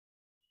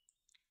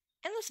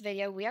In this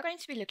video, we are going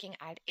to be looking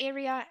at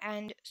area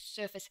and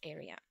surface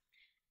area.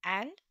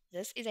 And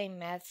this is a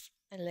maths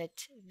and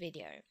lit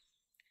video.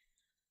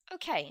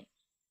 Okay,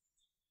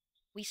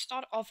 we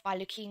start off by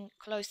looking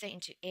closer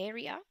into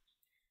area.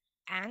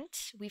 And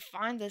we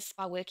find this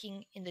by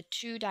working in the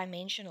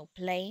two-dimensional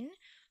plane.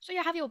 So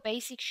you have your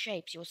basic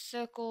shapes, your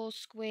circle,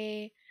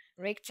 square,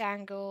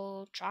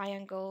 rectangle,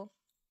 triangle,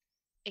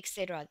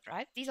 etc.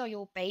 Right? These are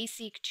your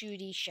basic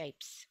 2D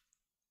shapes.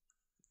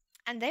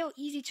 And they are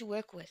easy to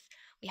work with.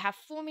 We have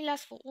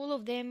formulas for all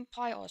of them: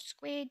 pi r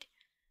squared,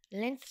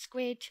 length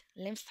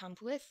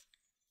times width,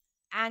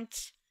 and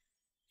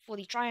for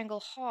the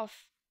triangle,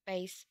 half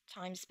base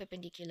times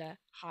perpendicular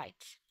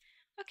height.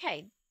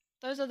 Okay,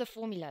 those are the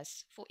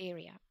formulas for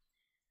area.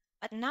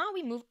 But now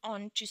we move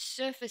on to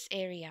surface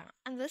area,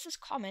 and this is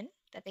common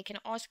that they can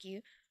ask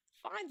you,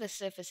 find the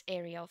surface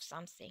area of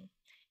something.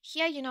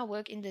 Here you now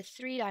work in the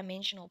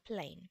three-dimensional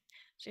plane.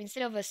 So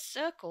instead of a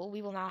circle,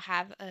 we will now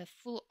have a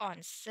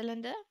full-on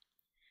cylinder.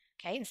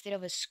 Okay, instead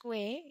of a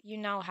square, you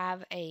now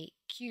have a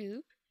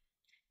cube,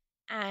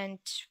 and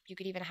you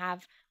could even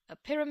have a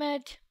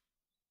pyramid,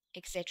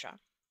 etc.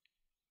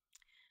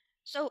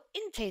 So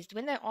in test,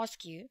 when they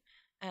ask you,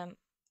 they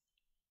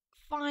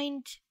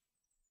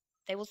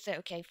will say,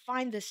 okay,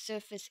 find the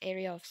surface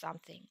area of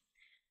something.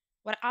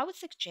 What I would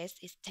suggest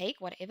is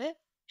take whatever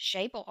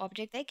shape or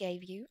object they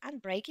gave you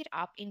and break it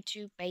up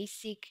into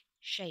basic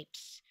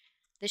shapes.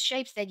 The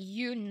shapes that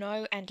you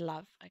know and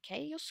love,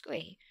 okay, your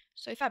square.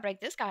 So if I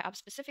break this guy up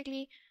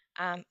specifically,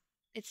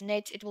 its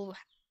net, it will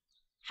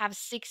have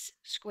 6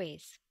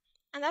 squares.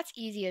 And that's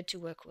easier to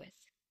work with.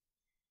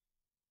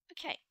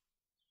 Okay.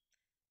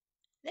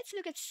 Let's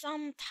look at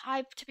some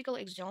typical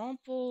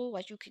example,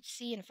 what you could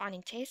see and find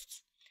in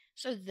tests.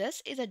 So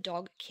this is a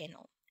dog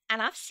kennel.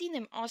 And I've seen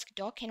them ask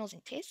dog kennels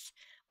in tests,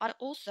 but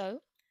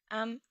also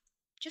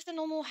just a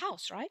normal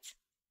house, right?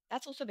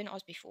 That's also been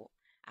asked before.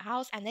 A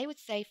house, and they would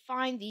say,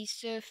 find the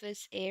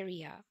surface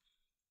area.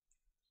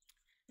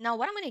 Now,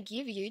 what I'm going to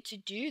give you to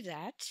do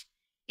that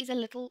is a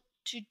little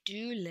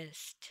to-do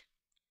list.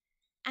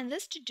 And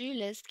this to-do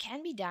list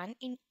can be done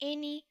in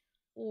any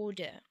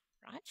order,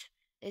 right?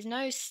 There's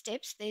no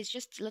steps. There's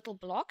just little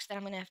blocks that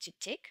I'm going to have to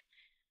tick,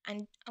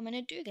 and I'm going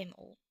to do them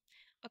all.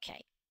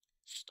 Okay,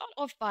 start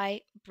off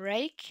by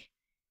breaking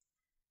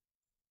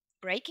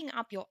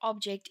up your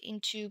object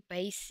into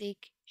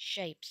basic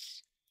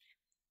shapes.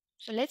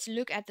 So let's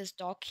look at this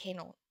dog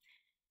kennel.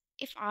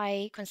 If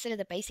I consider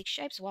the basic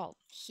shapes, well,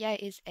 here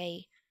is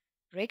a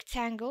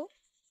rectangle.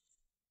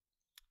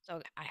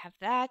 So I have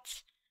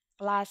that,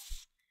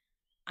 plus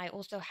I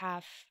also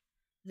have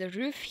the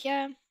roof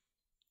here.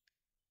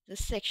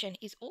 This section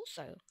is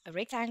also a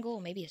rectangle,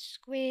 or maybe a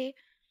square.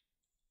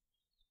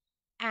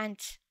 And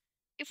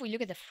if we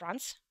look at the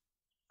front,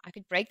 I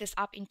could break this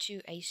up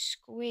into a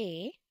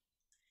square.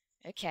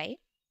 Okay.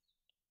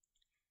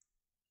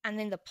 And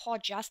then the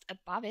part just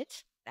above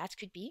it, that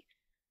could be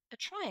a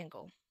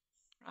triangle,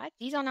 right?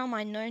 These are now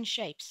my known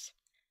shapes.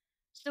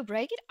 So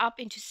break it up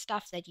into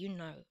stuff that you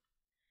know.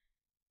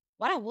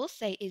 What I will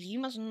say is you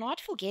must not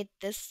forget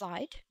this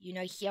side. You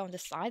know, here on the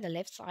side, the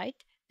left side,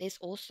 there's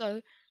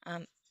also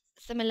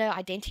similar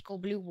identical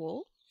blue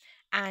wall,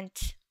 and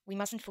we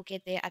mustn't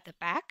forget there at the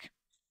back.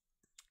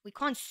 We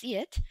can't see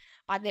it,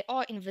 but there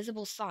are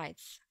invisible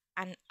sides.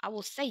 And I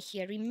will say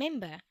here,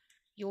 remember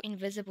your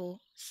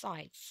invisible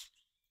sides.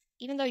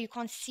 Even though you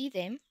can't see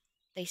them,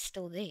 they're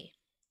still there.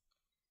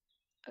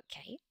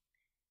 Okay.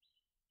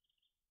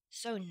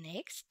 So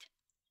next,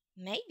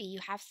 maybe you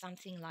have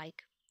something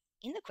like,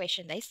 in the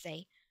question they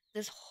say,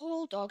 this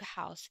whole dog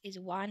house is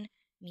 1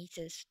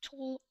 meters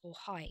tall or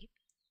high.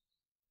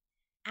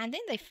 And then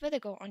they further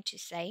go on to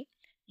say,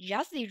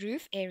 just the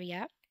roof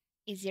area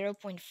is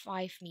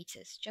 0.5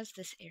 meters, just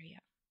this area.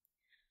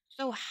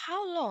 So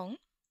how long,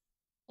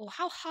 or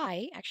how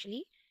high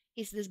actually,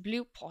 is this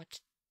blue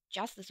part,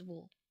 just this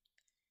wall?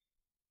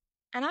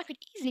 And I could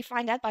easily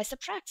find out by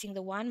subtracting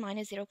the 1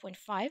 minus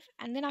 0.5,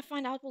 and then I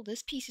find out, well,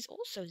 this piece is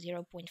also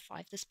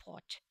 0.5, this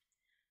part.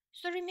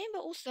 So remember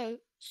also,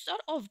 start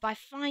off by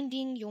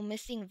finding your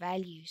missing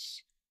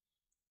values.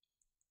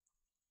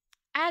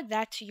 Add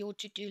that to your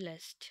to-do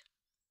list.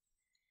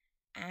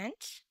 And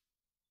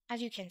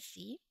as you can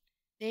see,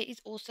 there is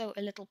also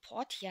a little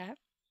part here,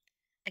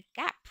 a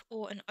gap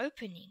or an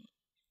opening.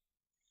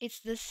 It's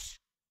this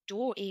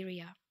door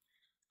area.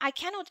 I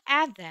cannot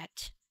add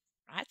that,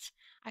 right?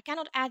 I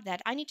cannot add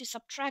that. I need to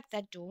subtract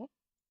that door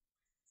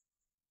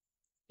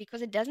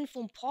because it doesn't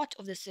form part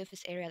of the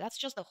surface area. That's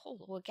just a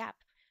hole or a gap.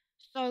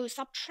 So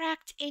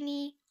subtract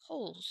any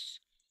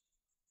holes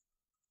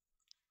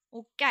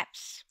or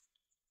gaps.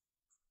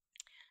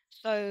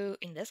 So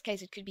in this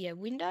case, it could be a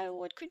window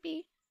or it could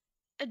be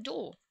a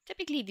door.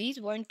 Typically, these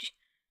won't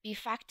be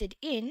factored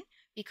in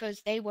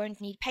because they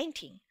won't need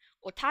painting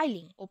or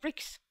tiling or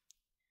bricks.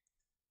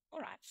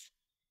 All right.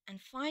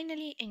 And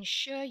finally,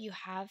 ensure you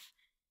have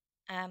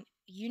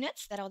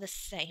units that are the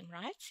same,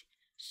 right?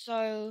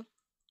 So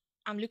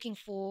I'm looking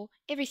for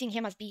everything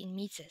here must be in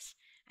meters.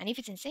 And if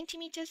it's in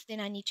centimeters,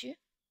 then I need to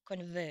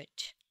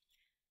convert.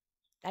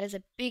 That is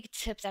a big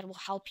tip that will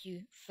help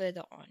you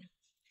further on.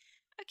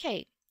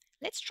 Okay,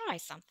 let's try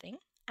something,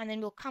 and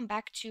then we'll come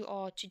back to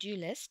our to-do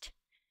list.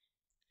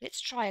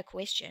 Let's try a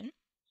question.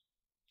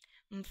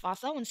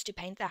 Mufasa wants to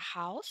paint the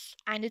house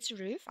and its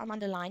roof. I'm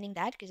underlining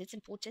that because it's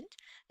important.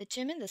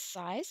 Determine the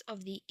size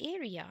of the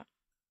area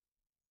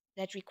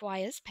that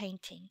requires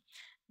painting.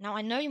 Now,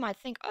 I know you might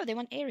think, oh, they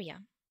want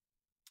area.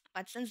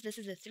 But since this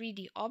is a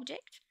 3D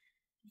object,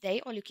 they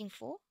are looking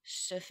for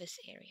surface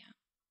area.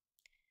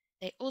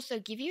 They also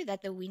give you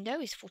that the window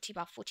is 40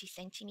 by 40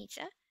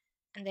 centimeter,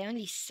 and they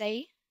only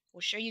say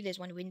or show you there's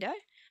one window,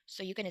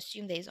 so you can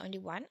assume there's only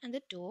one, and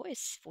the door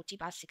is 40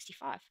 by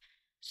 65.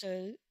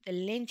 So the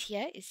length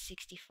here is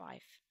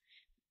 65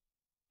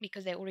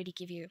 because they already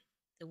give you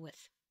the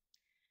width.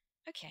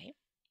 Okay,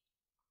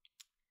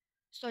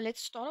 so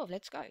let's start off.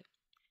 Let's go.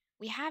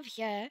 We have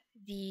here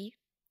the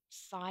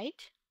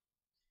side.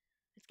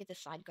 Let's get the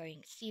side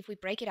going. See if we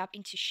break it up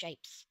into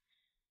shapes.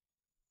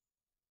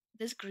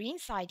 This green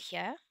side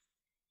here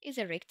is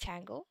a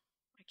rectangle.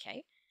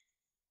 Okay,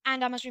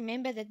 and I must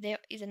remember that there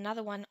is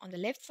another one on the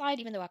left side,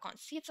 even though I can't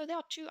see it. So there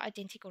are two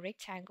identical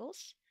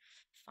rectangles.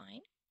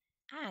 Fine.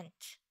 And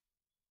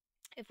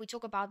if we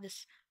talk about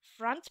this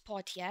front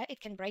part here,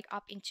 it can break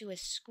up into a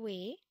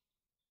square.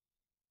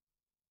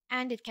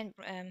 And it can,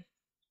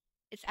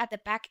 it's at the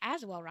back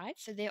as well, right?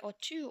 So there are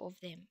two of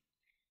them.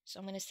 So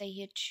I'm going to say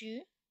here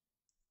two,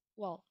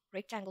 well,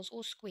 rectangles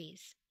or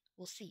squares.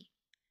 We'll see.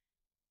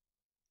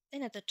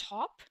 Then at the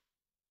top,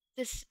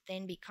 this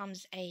then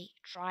becomes a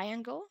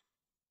triangle.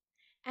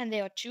 And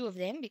there are two of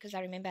them because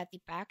I remember at the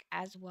back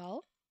as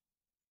well.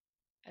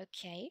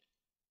 Okay.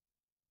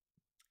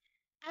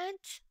 And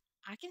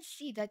I can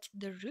see that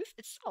the roof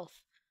itself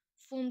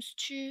forms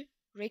two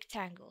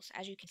rectangles.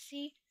 As you can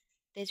see,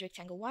 there's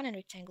rectangle 1 and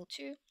rectangle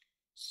 2.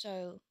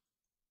 So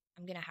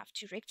I'm going to have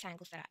two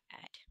rectangles that I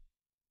add.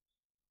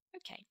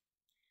 Okay.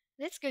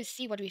 Let's go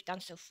see what we've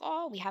done so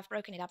far. We have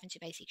broken it up into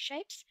basic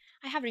shapes.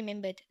 I have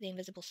remembered the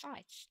invisible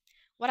sides.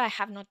 What I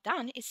have not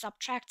done is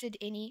subtracted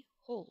any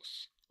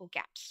holes or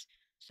gaps.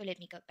 So let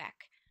me go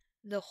back.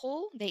 The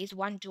hole, there is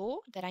one door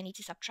that I need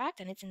to subtract,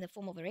 and it's in the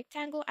form of a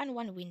rectangle, and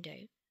one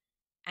window.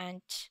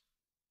 And,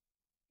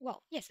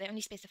 well, yes, they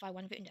only specify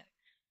one window.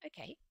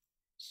 Okay,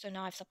 so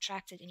now I've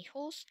subtracted any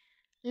holes.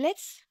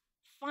 Let's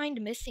find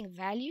missing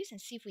values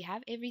and see if we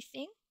have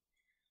everything.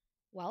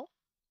 Well,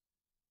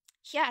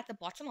 here at the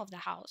bottom of the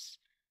house,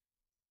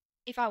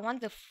 if I want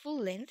the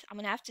full length, I'm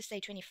going to have to say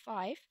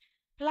 25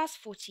 plus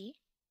 40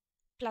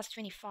 plus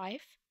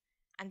 25,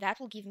 and that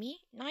will give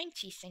me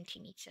 90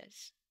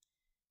 centimeters.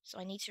 So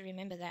I need to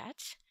remember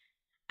that,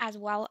 as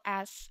well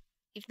as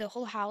if the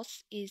whole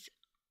house is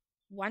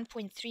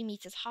 1.3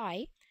 meters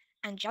high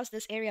and just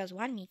this area is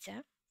 1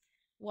 meter,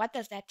 what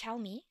does that tell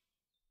me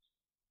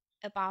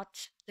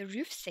about the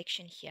roof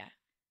section here?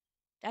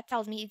 That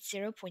tells me it's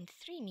 0.3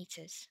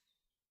 meters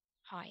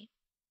high.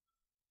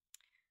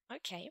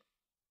 Okay.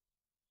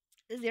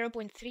 The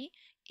 0.3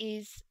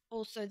 is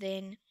also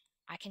then,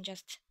 I can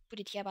just put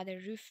it here by the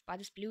roof, by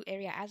this blue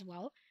area as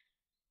well.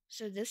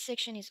 So this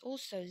section is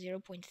also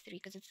 0.3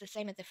 because it's the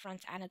same at the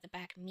front and at the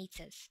back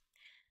meters.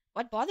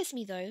 What bothers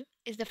me though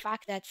is the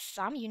fact that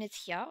some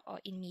units here are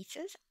in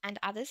meters and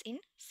others in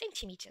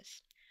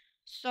centimeters.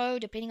 So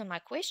depending on my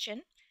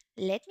question,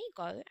 let me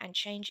go and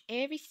change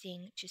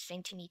everything to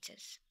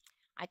centimeters.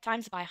 I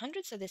times by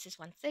 100, so this is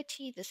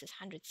 130, this is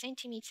 100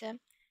 centimeter,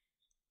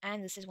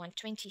 and this is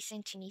 120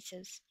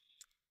 centimeters.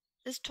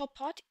 This top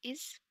part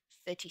is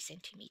 30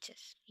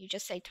 centimeters. You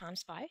just say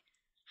times by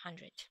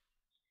 100.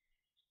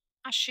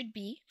 I should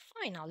be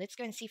fine now. Let's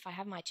go and see if I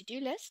have my to-do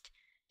list.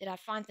 Did I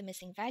find the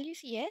missing values?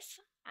 Yes.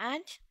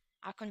 And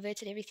I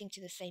converted everything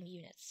to the same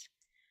units.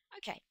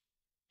 Okay,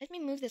 let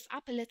me move this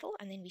up a little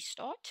and then we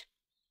start.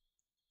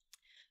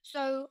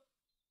 So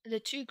the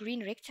two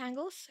green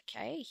rectangles,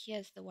 okay,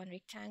 here's the one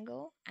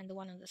rectangle and the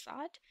one on the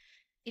side.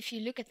 If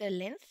you look at the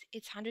length,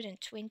 it's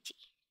 120.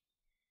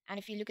 And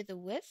if you look at the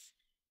width,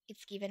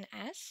 it's given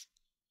as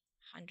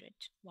 100.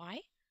 Why?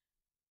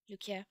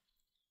 Look here,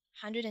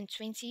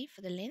 120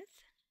 for the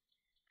length,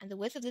 and the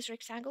width of this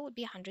rectangle would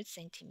be 100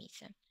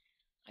 centimeter.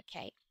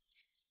 Okay,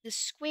 the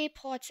square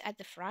parts at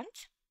the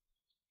front,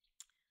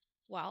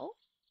 well,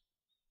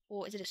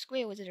 or is it a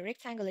square or is it a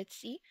rectangle? Let's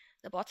see.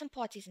 The bottom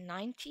part is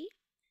 90,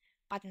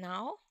 but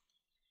now,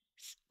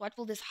 what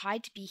will this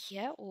height be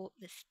here, or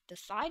the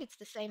side? It's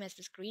the same as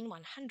this green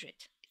 100.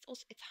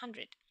 It's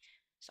 100.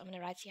 So I'm going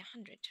to write here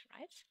 100,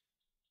 right?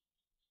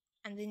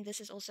 And then this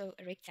is also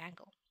a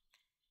rectangle.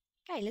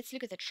 Okay, let's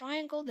look at the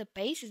triangle. The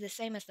base is the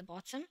same as the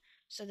bottom,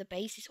 so the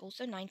base is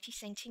also 90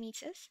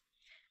 centimeters.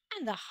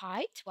 And the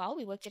height, well,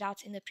 we worked it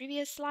out in the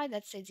previous slide.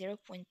 That said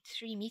 0.3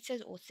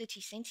 meters or 30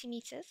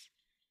 centimeters.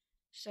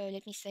 So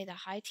let me say the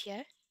height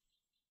here,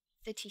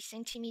 30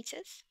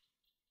 centimeters.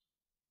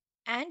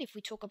 And if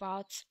we talk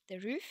about the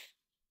roof,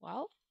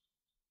 well,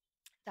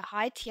 the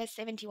height here,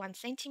 71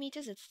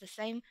 centimeters. It's the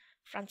same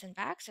front and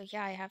back. So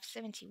here I have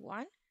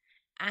 71.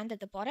 And at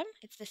the bottom,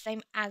 it's the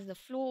same as the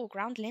floor or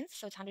ground length.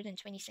 So it's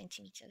 120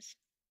 centimeters.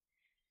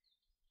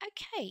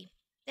 Okay,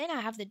 Then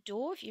I have the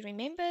door. If you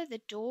remember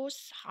the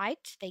door's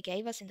height they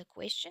gave us in the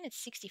question,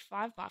 it's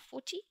 65 by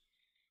 40.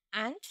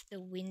 And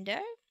the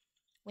window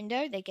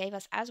they gave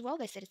us as well.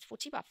 They said it's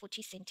 40 by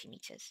 40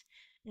 centimeters.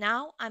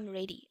 Now I'm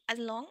ready, as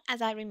long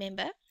as I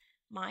remember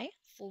my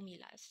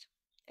formulas.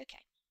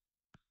 Okay,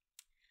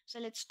 so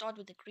let's start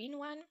with the green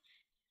one.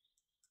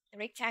 The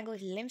rectangle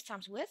is length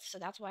times width, so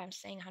that's why I'm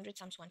saying 100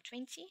 times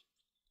 120.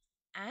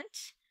 And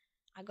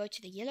I go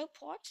to the yellow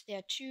part. There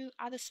are two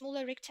other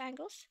smaller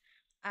rectangles.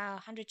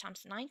 100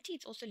 times 90,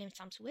 it's also length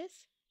times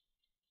width.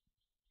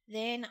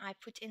 Then I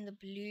put in the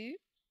blue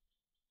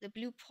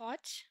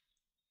part.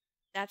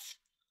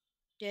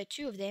 There are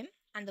two of them,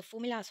 and the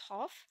formula is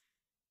half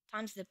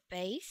times the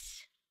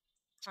base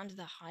times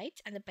the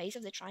height, and the base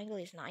of the triangle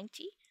is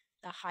 90.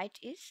 The height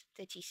is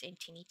 30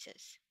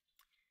 centimeters.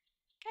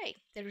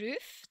 Okay, the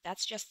roof,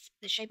 that's just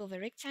the shape of a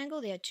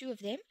rectangle. There are two of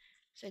them,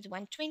 so it's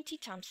 120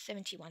 times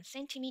 71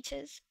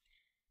 centimeters.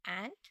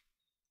 And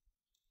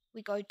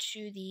we go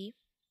to the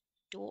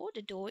door.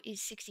 The door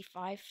is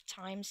 65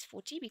 times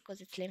 40 because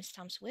it's length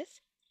times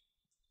width.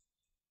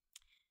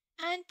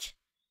 And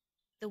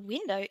the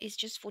window is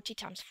just 40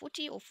 times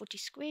 40 or 40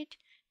 squared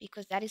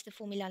because that is the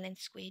formula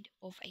length squared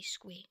of a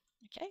square.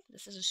 Okay,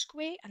 this is a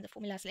square and the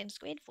formula is length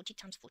squared 40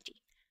 times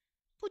 40.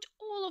 Put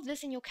all of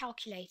this in your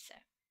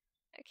calculator.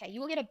 Okay, you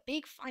will get a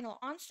big final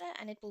answer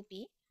and it will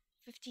be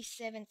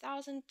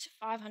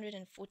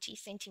 57,540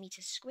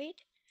 centimeters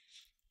squared.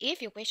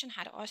 If your question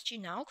had asked you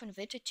now,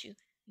 convert it to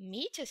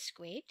meters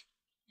squared,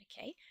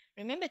 okay,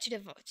 remember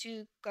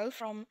to go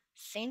from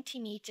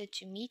centimeter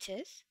to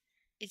meters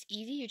is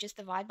easy. You just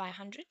divide by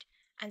 100.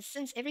 And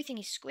since everything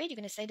is squared, you're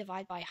going to say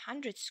divide by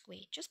 100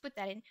 squared. Just put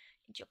that into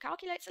your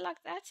calculator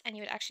like that, and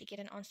you would actually get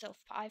an answer of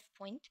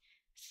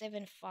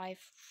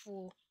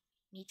 5.754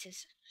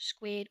 meters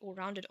squared, or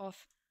rounded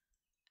off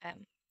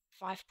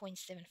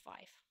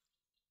 5.75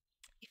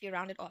 if you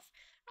round it off.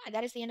 Right,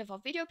 that is the end of our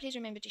video. Please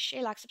remember to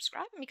share, like,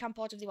 subscribe, and become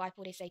part of the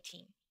Whiteboard SA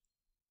team.